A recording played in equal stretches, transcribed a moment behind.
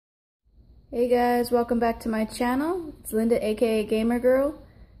Hey guys, welcome back to my channel. It's Linda, aka Gamer Girl.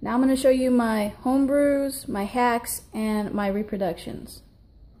 Now I'm going to show you my homebrews, my hacks, and my reproductions.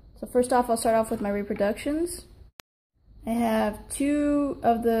 So first off, I'll start off with my reproductions. I have 2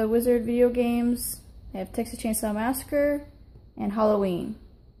 of the Wizard video games. I have Texas Chainsaw Massacre and Halloween.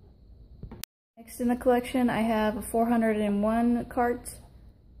 Next in the collection, I have a 401 cart.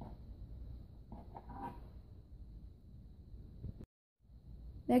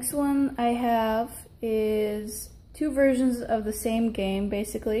 Next one I have is 2 versions of the same game,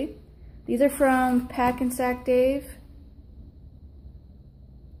 basically. These are from Pack and Sack Dave.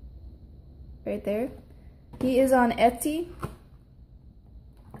 Right there. He is on Etsy.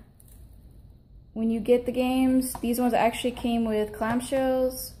 When you get the games, these ones actually came with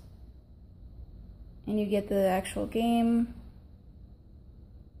clamshells. And you get the actual game.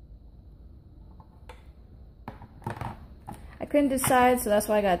 I couldn't decide, so that's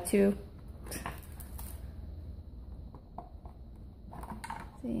why I got 2.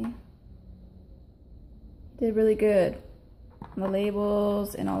 See? Did really good on the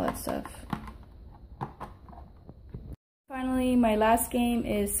labels and all that stuff. Finally, my last game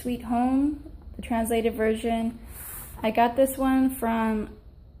is Sweet Home, the translated version. I got this one from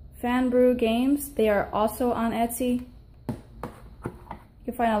Homebrews Games. They are also on Etsy. You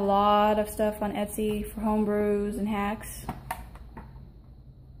can find a lot of stuff on Etsy for homebrews and hacks.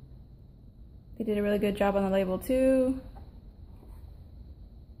 They did a really good job on the label too.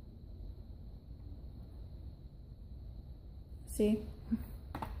 See?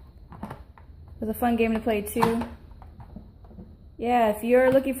 It was a fun game to play too. Yeah, if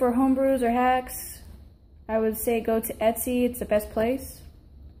you're looking for homebrews or hacks, I would say go to Etsy. It's the best place.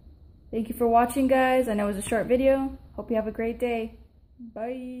 Thank you for watching, guys. I know it was a short video. Hope you have a great day.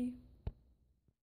 Bye.